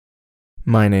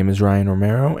My name is Ryan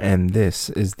Romero, and this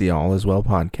is the All Is Well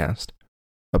podcast,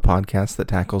 a podcast that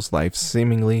tackles life's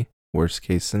seemingly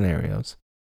worst-case scenarios.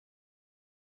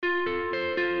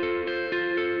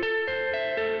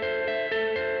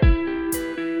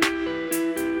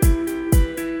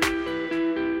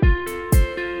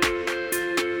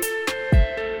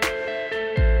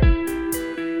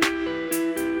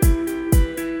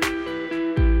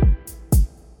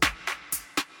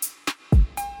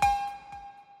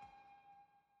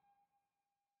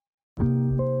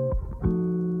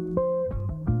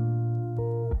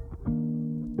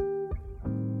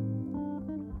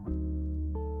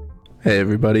 Hey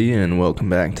everybody, and welcome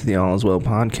back to the All Is Well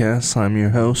podcast. I'm your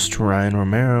host, Ryan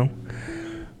Romero.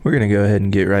 We're going to go ahead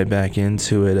and get right back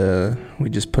into it. We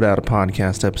just put out a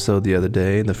podcast episode the other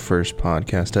day, the first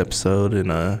podcast episode in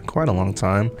quite a long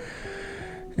time.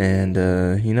 And,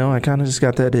 I kind of just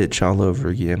got that itch all over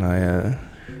again. I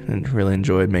really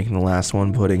enjoyed making the last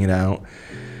one, putting it out.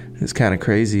 It's kind of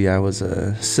crazy. I was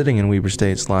sitting in Weber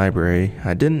State's library.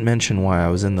 I didn't mention why I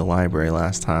was in the library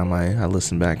last time. I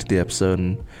listened back to the episode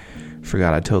and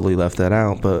forgot I totally left that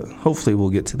out, but hopefully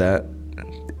we'll get to that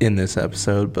in this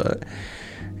episode. But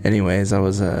anyways, I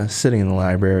was sitting in the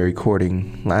library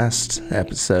recording last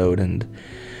episode, and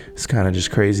it's kind of just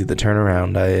crazy the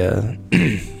turnaround. I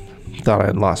thought I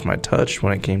had lost my touch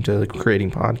when it came to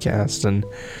creating podcasts, and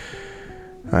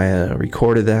I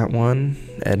recorded that one,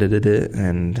 edited it,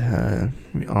 and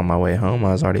on my way home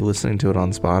I was already listening to it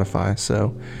on Spotify.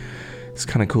 So it's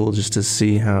kind of cool just to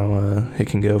see how it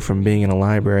can go from being in a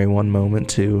library one moment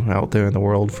to out there in the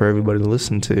world for everybody to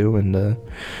listen to, and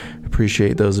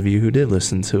appreciate those of you who did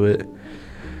listen to it.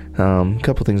 A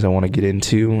couple things I want to get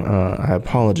into. I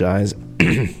apologize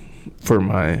for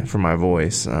my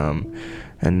voice,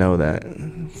 and know that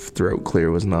throat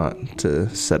clear was not to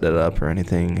set it up or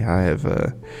anything. I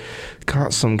have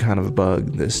caught some kind of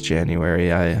bug this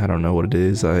January. I don't know what it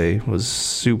is. I was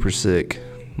super sick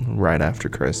right after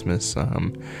Christmas.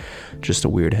 Just a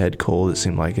weird head cold. It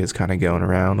seemed like it's kind of going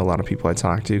around. A lot of people I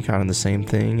talked to kind of the same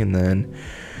thing. And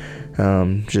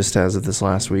then just as of this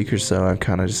last week or so, I've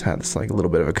kind of just had this like a little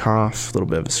bit of a cough, a little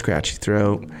bit of a scratchy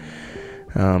throat.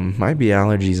 Might be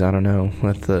allergies, I don't know.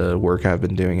 With the work I've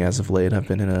been doing as of late, I've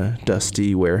been in a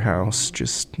dusty warehouse,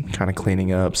 just kind of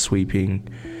cleaning up, sweeping.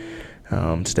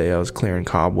 Today I was clearing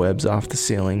cobwebs off the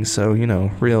ceiling, so,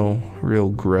 real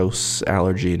gross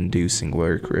allergy-inducing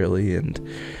work, really, and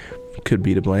could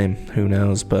be to blame, who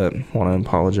knows, but want to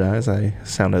apologize. I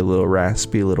sounded a little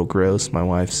raspy, a little gross. My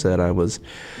wife said I was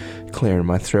clearing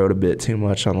my throat a bit too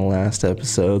much on the last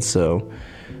episode, so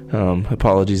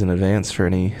apologies in advance for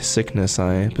any sickness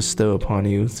I bestow upon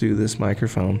you through this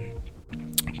microphone.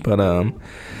 But,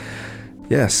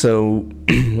 so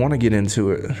want to get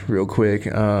into it real quick.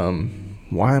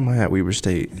 Why am I at Weber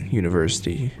State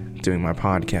University doing my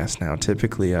podcast now?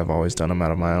 Typically, I've always done them out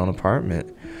of my own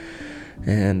apartment.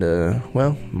 And,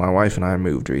 my wife and I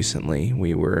moved recently.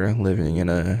 We were living in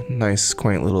a nice,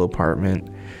 quaint little apartment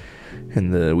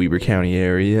in the Weber County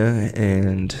area,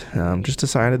 and just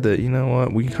decided that,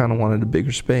 we kind of wanted a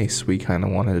bigger space. We kind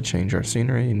of wanted to change our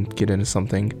scenery and get into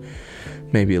something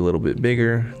maybe a little bit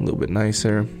bigger, a little bit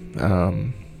nicer.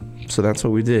 So that's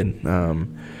what we did.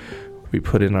 We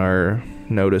put in our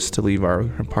notice to leave our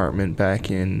apartment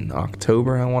back in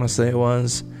October, I want to say it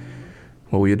was.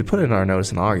 Well, we had to put in our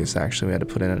notice in August, actually. We had to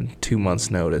put in a 2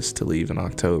 months notice to leave in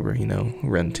October,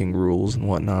 renting rules and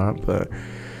whatnot. But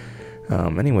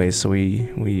anyway, so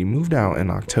we moved out in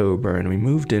October, and we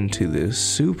moved into this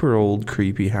super old,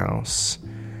 creepy house,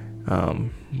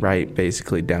 right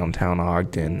basically downtown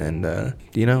Ogden. And,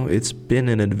 it's been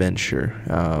an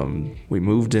adventure. We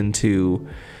moved into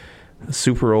a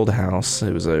super old house.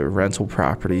 It was a rental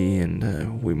property,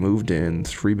 and we moved in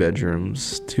 3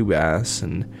 bedrooms, 2 baths,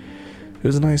 and it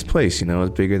was a nice place. It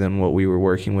was bigger than what we were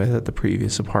working with at the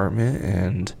previous apartment,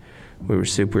 and we were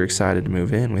super excited to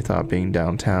move in. We thought being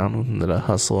downtown, the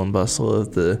hustle and bustle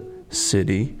of the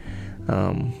city,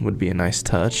 would be a nice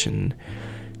touch. And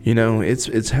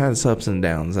it's had its ups and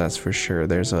downs, that's for sure.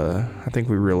 I think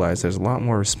we realized there's a lot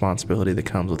more responsibility that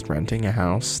comes with renting a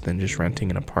house than just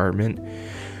renting an apartment.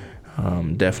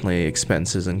 Definitely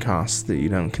expenses and costs that you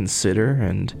don't consider,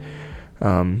 and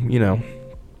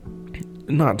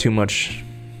not too much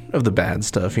of the bad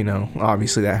stuff.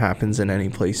 Obviously that happens in any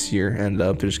place you end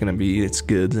up. There's going to be its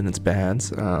goods and its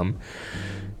bads.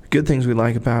 Good things we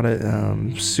like about it,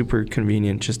 super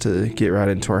convenient just to get right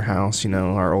into our house.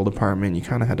 Our old apartment, you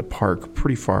kind of had to park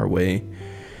pretty far away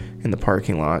in the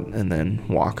parking lot and then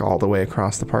walk all the way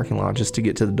across the parking lot just to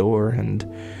get to the door. And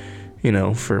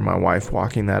for my wife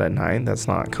walking that at night, that's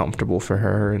not comfortable for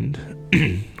her. And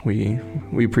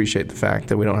we appreciate the fact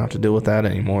that we don't have to deal with that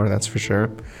anymore, that's for sure.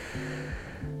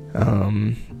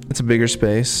 It's a bigger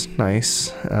space, nice.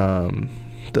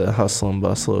 The hustle and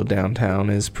bustle of downtown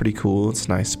is pretty cool. It's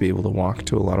nice to be able to walk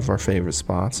to a lot of our favorite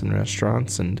spots and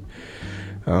restaurants, and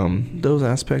those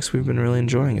aspects we've been really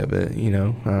enjoying of it.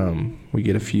 We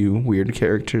get a few weird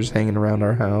characters hanging around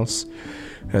our house,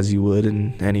 as you would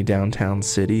in any downtown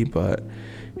city, but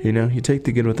you take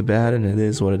the good with the bad, and it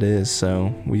is what it is.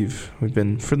 So we've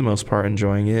been, for the most part,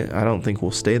 enjoying it. I don't think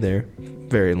we'll stay there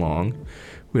very long.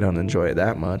 We don't enjoy it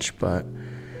that much, but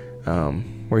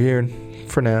we're here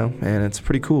for now, and it's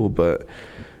pretty cool. But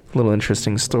a little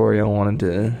interesting story I wanted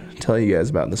to tell you guys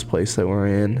about this place that we're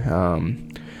in.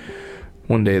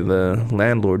 One day the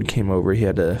landlord came over. He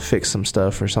had to fix some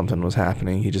stuff, or something was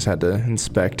happening. He just had to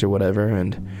inspect or whatever,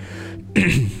 and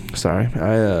sorry,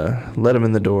 I let him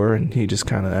in the door, and he just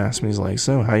kind of asked me, he's like,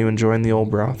 "So, how you enjoying the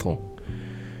old brothel?"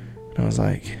 And I was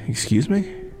like, "Excuse me?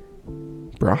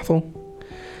 Brothel?"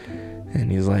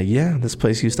 And he's like, "Yeah, this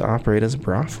place used to operate as a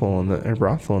brothel in the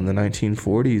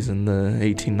 1940s and the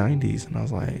 1890s." And I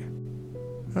was like,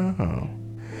 "Oh,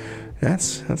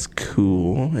 that's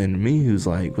cool." And me, who's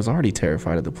like, was already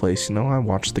terrified of the place. I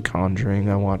watched The Conjuring,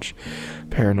 I watch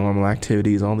Paranormal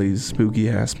Activities, all these spooky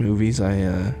ass movies.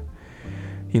 I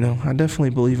definitely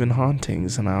believe in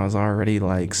hauntings, and I was already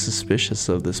like suspicious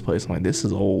of this place. I'm like, this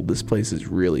is old. This place is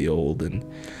really old, and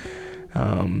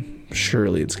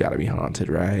surely it's got to be haunted,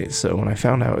 right? So when I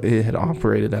found out it had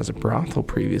operated as a brothel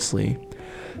previously,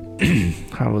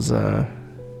 I was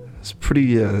it's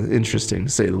pretty interesting,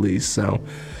 to say the least. So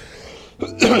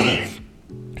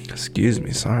excuse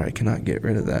me, sorry, I cannot get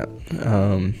rid of that.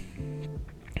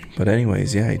 But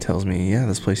anyways, yeah, he tells me, yeah,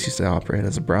 this place used to operate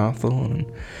as a brothel, and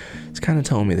he's kind of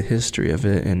telling me the history of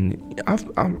it. And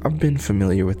I've been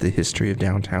familiar with the history of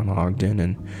downtown Ogden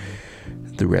and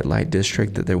the red light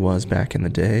district that there was back in the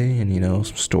day, and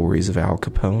some stories of Al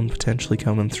Capone potentially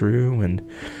coming through, and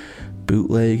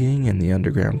bootlegging, and the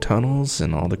underground tunnels,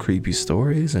 and all the creepy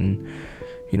stories. And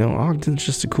Ogden's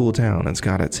just a cool town. It's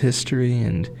got its history,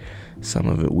 and some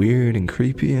of it weird and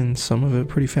creepy, and some of it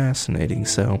pretty fascinating.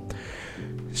 So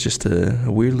it's just a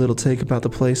weird little take about the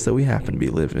place that we happen to be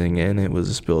living in. It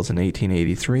was built in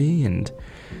 1883, and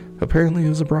apparently it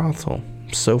was a brothel.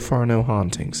 So far, no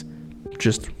hauntings.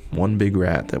 Just one big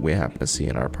rat that we happen to see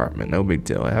in our apartment. No big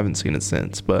deal. I haven't seen it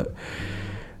since, but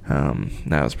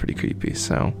that was pretty creepy.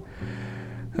 So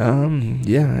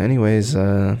yeah, anyways,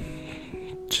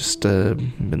 just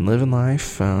been living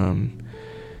life.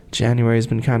 January's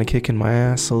been kind of kicking my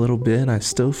ass a little bit. I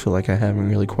still feel like I haven't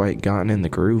really quite gotten in the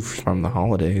groove from the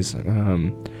holidays.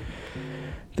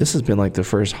 This has been like the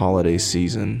first holiday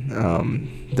season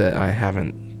that I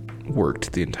haven't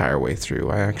worked the entire way through.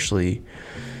 I actually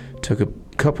took a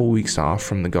couple weeks off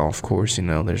from the golf course.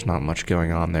 There's not much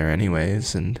going on there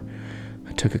anyways, and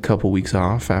I took a couple weeks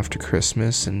off after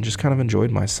Christmas and just kind of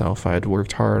enjoyed myself. I had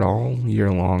worked hard all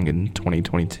year long in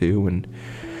 2022, and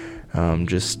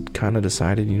just kind of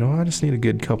decided, I just need a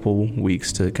good couple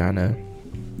weeks to kind of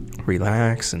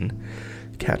relax and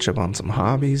catch up on some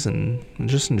hobbies and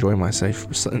just enjoy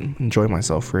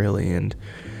myself really. And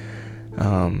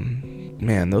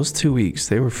man, those 2 weeks,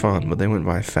 they were fun, but they went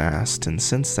by fast. And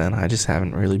since then, I just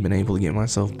haven't really been able to get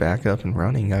myself back up and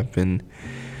running. I've been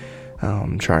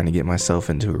trying to get myself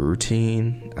into a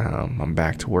routine. I'm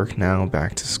back to work now,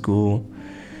 back to school.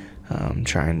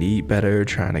 Trying to eat better,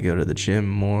 trying to go to the gym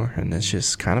more, and it's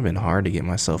just kind of been hard to get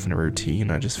myself in a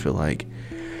routine. I just feel like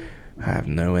I have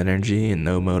no energy and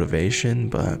no motivation,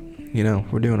 but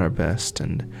we're doing our best,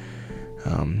 and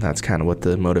that's kind of what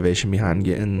the motivation behind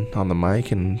getting on the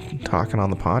mic and talking on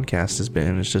the podcast has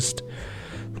been. It's just,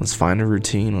 let's find a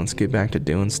routine, let's get back to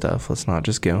doing stuff. Let's not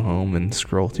just go home and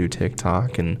scroll through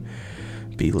TikTok and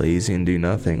be lazy and do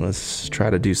nothing. Let's try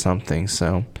to do something.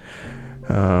 So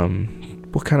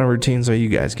what kind of routines are you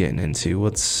guys getting into?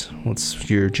 What's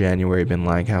your January been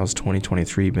like? How's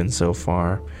 2023 been so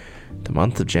far? The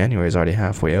month of January is already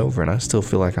halfway over, and I still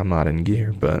feel like I'm not in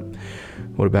gear. But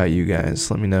what about you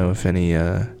guys? Let me know if any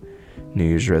New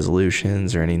Year's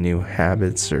resolutions or any new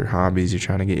habits or hobbies you're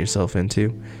trying to get yourself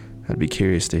into. I'd be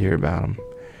curious to hear about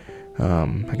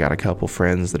them. I got a couple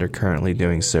friends that are currently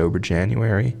doing Sober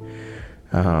January.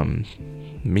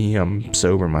 Me, I'm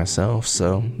sober myself,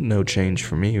 so no change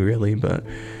for me really, but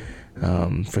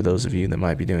for those of you that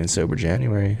might be doing Sober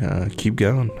January, keep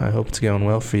going. I hope it's going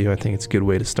well for you. I think it's a good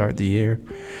way to start the year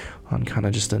on kind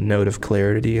of just a note of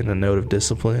clarity and a note of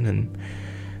discipline, and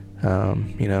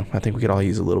I think we could all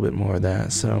use a little bit more of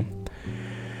that. So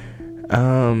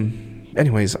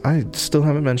anyways, I still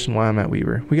haven't mentioned why I'm at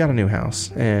Weber. We got a new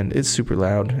house, and it's super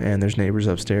loud, and there's neighbors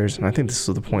upstairs, and I think this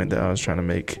is the point that I was trying to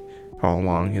make all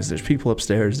along, is there's people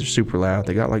upstairs, they're super loud,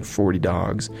 they got like 40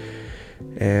 dogs,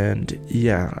 and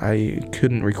yeah, I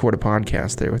couldn't record a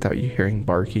podcast there without you hearing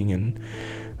barking and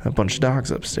a bunch of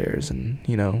dogs upstairs, and,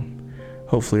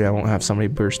 hopefully I won't have somebody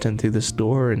burst in through this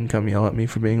door and come yell at me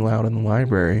for being loud in the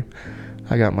library.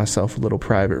 I got myself a little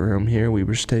private room here.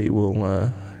 Weber State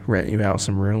will rent you out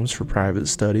some rooms for private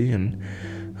study, and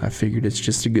I figured it's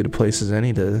just as good a place as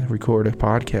any to record a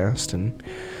podcast. And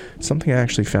something I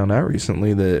actually found out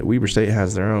recently, that Weber State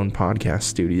has their own podcast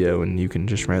studio, and you can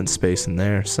just rent space in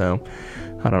there. So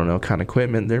I don't know what kind of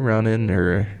equipment they're running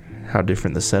or how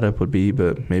different the setup would be,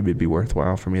 but maybe it'd be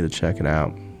worthwhile for me to check it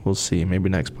out. We'll see. Maybe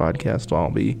next podcast I'll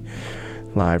be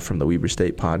live from the Weber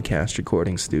State podcast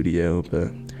recording studio,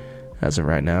 but as of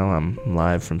right now, I'm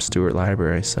live from Stewart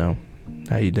Library. So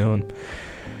how you doing?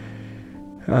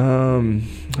 All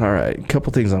right, a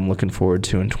couple things I'm looking forward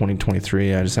to in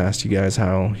 2023. I just asked you guys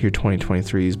how your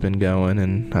 2023 has been going,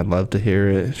 and I'd love to hear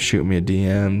it. Shoot me a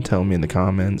DM, tell me in the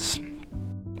comments.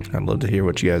 I'd love to hear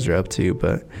what you guys are up to,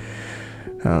 but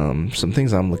some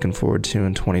things I'm looking forward to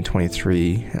in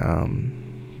 2023.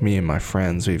 Me and my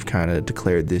friends, we've kind of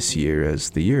declared this year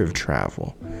as the year of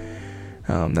travel.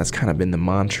 That's kind of been the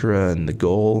mantra and the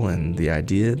goal and the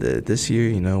idea that this year,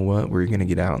 you know what, we're going to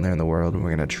get out there in the world and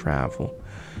we're going to travel.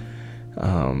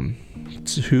 To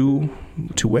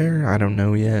where, I don't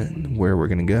know yet. Where we're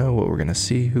going to go, what we're going to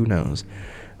see, who knows.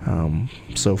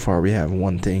 So far we have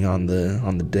one thing on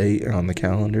the date, on the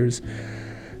calendars.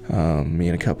 Me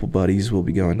and a couple buddies will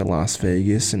be going to Las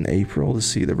Vegas in April to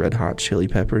see the Red Hot Chili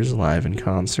Peppers live in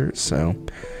concert, so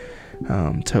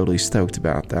totally stoked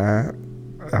about that.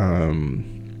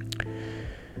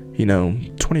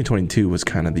 2022 was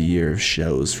kind of the year of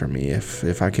shows for me.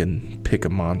 If I could pick a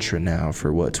mantra now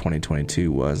for what 2022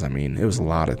 was, I mean, it was a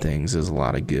lot of things. It was a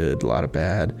lot of good, a lot of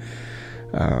bad.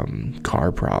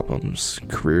 Car problems,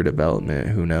 career development,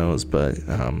 who knows, but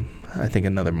I think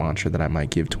another mantra that I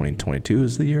might give 2022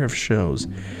 is the year of shows.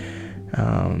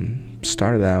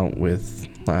 Started out with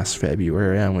last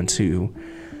February. I went to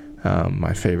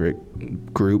my favorite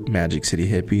group, Magic City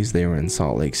Hippies. They were in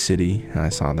Salt Lake City. I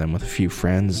saw them with a few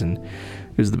friends, and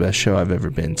it was the best show I've ever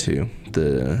been to.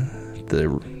 The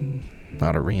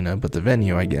not arena, but the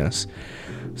venue, I guess.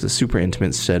 It was a super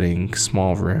intimate setting,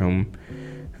 small room.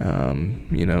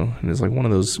 And it's like one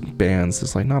of those bands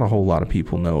that's like not a whole lot of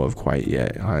people know of quite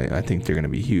yet. I think they're going to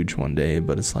be huge one day,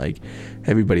 but it's like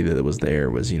everybody that was there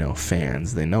was,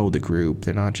 fans. They know the group.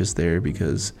 They're not just there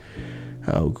because,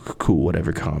 oh, cool,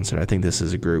 whatever concert. I think this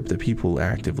is a group that people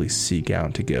actively seek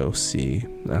out to go see.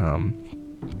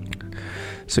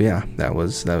 So yeah, that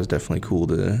was definitely cool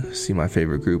to see my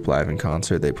favorite group live in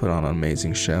concert. They put on an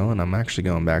amazing show, and I'm actually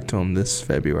going back to them this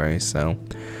February, so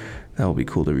that will be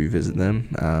cool to revisit them.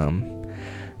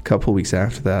 A couple weeks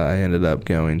after that, I ended up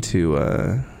going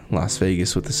to Las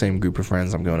Vegas with the same group of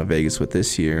friends I'm going to Vegas with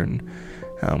this year, and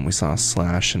we saw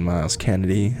Slash and Miles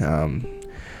Kennedy.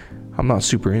 I'm not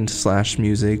super into Slash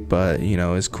music, but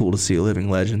it's cool to see a living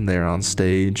legend there on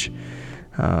stage.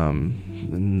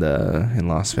 In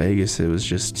Las Vegas, it was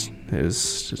just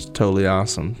totally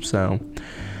awesome. So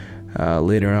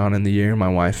later on in the year, my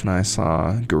wife and I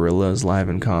saw Gorillaz live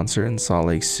in concert in Salt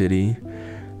Lake City.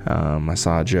 I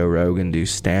saw Joe Rogan do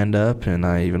stand-up, and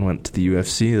I even went to the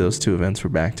UFC. Those two events were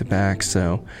back-to-back,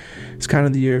 so it's kind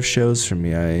of the year of shows for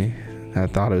me. I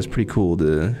thought it was pretty cool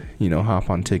to, hop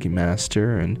on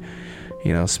Ticketmaster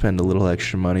and, spend a little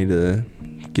extra money to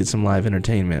get some live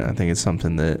entertainment. I think it's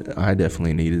something that I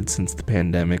definitely needed since the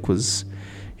pandemic was,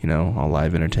 all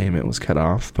live entertainment was cut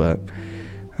off. But,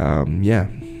 yeah,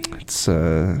 it's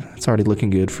already looking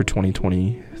good for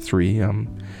 2023.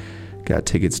 Got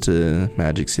tickets to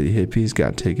Magic City Hippies,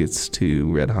 got tickets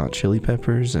to Red Hot Chili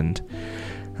Peppers, and,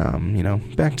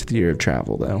 back to the year of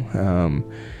travel, though.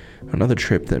 Another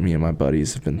trip that me and my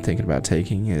buddies have been thinking about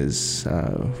taking is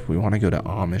we want to go to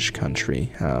Amish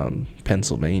country,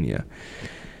 Pennsylvania.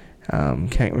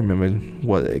 Can't remember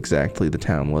what exactly the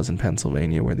town was in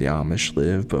Pennsylvania where the Amish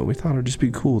live, but we thought it would just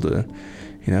be cool to,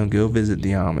 go visit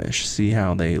the Amish, see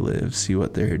how they live, see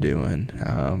what they're doing.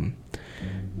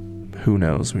 Who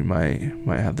knows, we might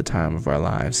have the time of our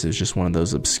lives. It's just one of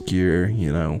those obscure,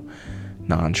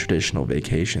 non-traditional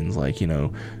vacations, like,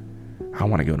 I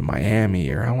want to go to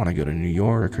Miami, or I want to go to New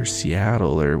York or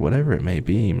Seattle or whatever it may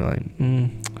be. Like,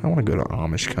 I want to go to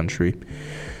Amish country.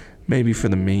 Maybe for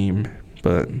the meme,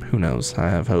 but who knows? I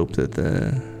have hope that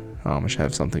the Amish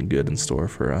have something good in store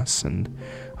for us, and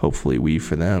hopefully we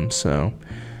for them. So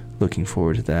looking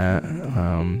forward to that.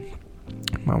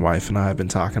 My wife and I have been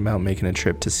talking about making a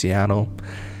trip to Seattle.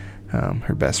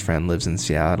 Her best friend lives in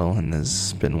Seattle and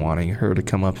has been wanting her to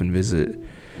come up and visit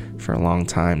for a long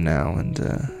time now, and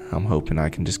I'm hoping I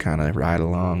can just kind of ride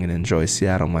along and enjoy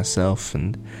Seattle myself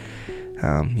and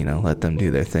let them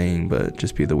do their thing, but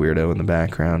just be the weirdo in the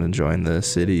background, enjoying the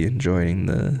city, enjoying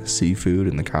the seafood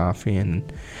and the coffee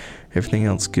and everything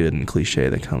else good and cliche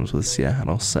that comes with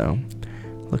Seattle. So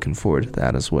looking forward to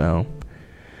that as well.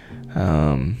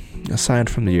 Aside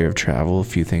from the year of travel, a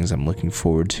few things I'm looking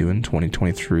forward to in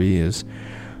 2023 is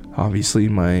obviously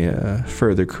my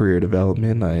further career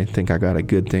development. I think I got a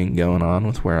good thing going on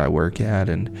with where I work at,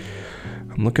 and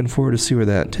I'm looking forward to see where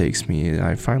that takes me.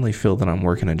 I finally feel that I'm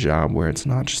working a job where it's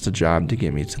not just a job to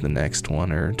get me to the next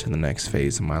one or to the next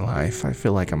phase of my life. I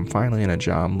feel like I'm finally in a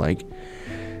job like,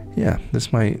 yeah,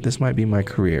 this might be my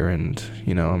career, and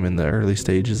I'm in the early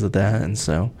stages of that, and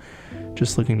so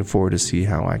just looking forward to see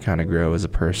how I kind of grow as a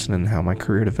person and how my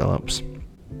career develops.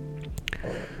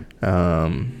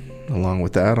 Along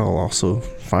with that, I'll also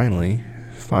finally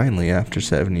after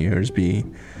 7 years be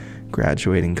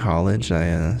graduating college.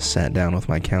 I sat down with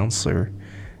my counselor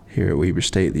here at Weber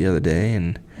State the other day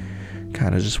and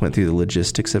kind of just went through the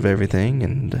logistics of everything,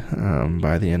 and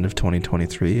by the end of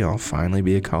 2023 I'll finally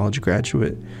be a college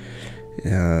graduate,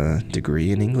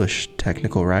 degree in English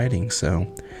technical writing. So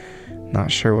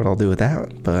not sure what I'll do with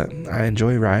that, but I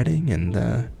enjoy writing,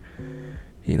 and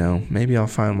maybe I'll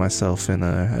find myself in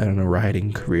a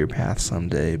writing career path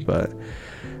someday. But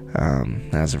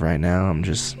as of right now, I'm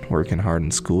just working hard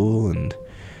in school, and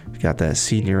got that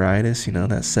senioritis,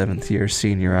 that 7th year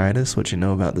senioritis. What you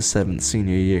know about the 7th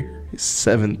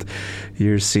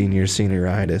year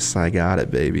senioritis? I got it,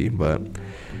 baby. But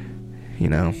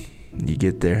you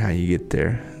get there how you get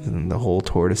there. The whole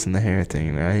tortoise and the hare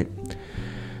thing, right?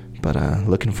 But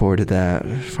looking forward to that.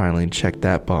 Finally checked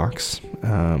that box.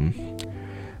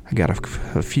 I got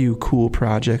a few cool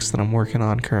projects that I'm working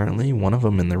on currently. One of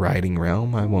them in the writing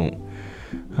realm. I won't,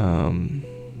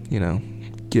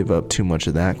 give up too much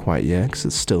of that quite yet, because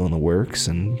it's still in the works.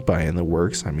 And by in the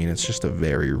works, I mean it's just a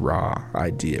very raw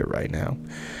idea right now.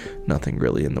 Nothing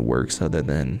really in the works other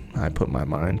than I put my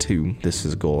mind to, this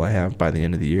is a goal I have by the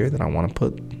end of the year that I want to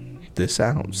put this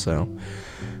out. So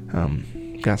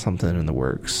got something in the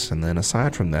works. And then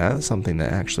aside from that, something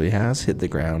that actually has hit the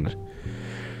ground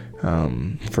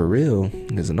for real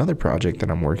is another project that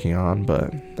I'm working on,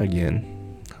 but again,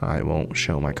 I won't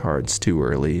show my cards too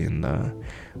early, and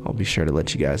I'll be sure to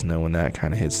let you guys know when that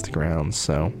kind of hits the ground.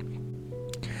 So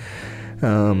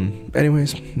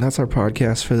anyways, that's our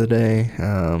podcast for the day.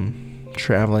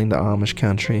 Traveling to Amish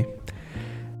country,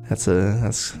 that's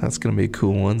gonna be a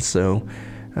cool one. So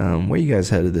where you guys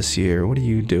headed this year? What are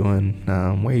you doing?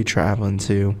 Where are you traveling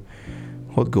to?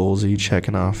 What goals are you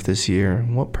checking off this year?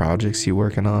 What projects are you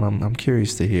working on? I'm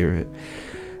curious to hear it.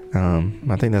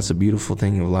 I think that's a beautiful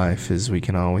thing of life, is we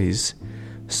can always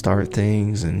start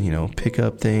things and, pick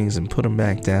up things and put them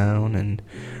back down and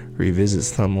revisit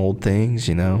some old things,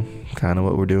 kind of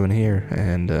what we're doing here.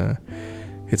 And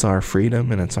it's our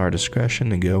freedom and it's our discretion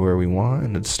to go where we want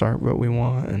and to start what we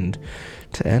want and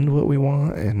to end what we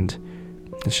want. And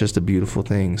it's just a beautiful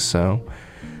thing. So,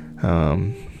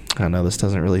 I know this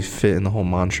doesn't really fit in the whole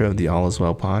mantra of the All Is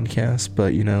Well podcast,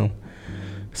 but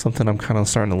something I'm kind of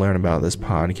starting to learn about this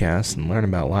podcast and learn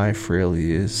about life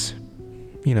really is,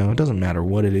 it doesn't matter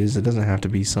what it is. It doesn't have to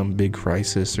be some big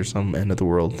crisis or some end of the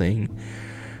world thing.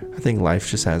 I think life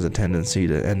just has a tendency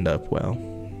to end up well,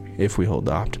 if we hold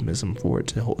the optimism for it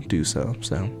to do so.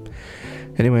 So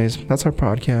anyways, that's our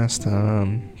podcast.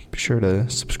 Be sure to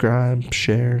subscribe,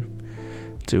 share,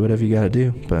 do whatever you gotta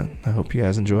do. But I hope you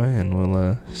guys enjoy, and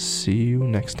we'll see you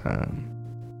next time.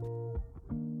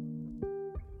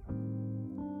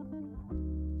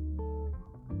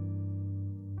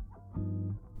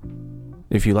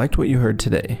 If you liked what you heard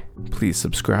today, please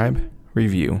subscribe,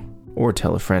 review, or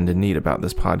tell a friend in need about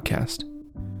this podcast.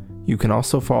 You can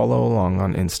also follow along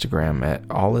on Instagram at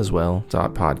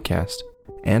alliswell.podcast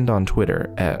and on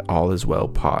Twitter at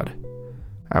alliswellpod.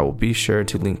 I will be sure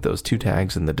to link those 2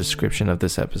 tags in the description of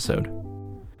this episode.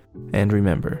 And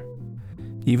remember,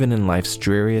 even in life's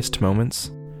dreariest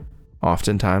moments,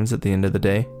 oftentimes at the end of the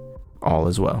day, all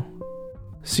is well.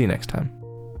 See you next time.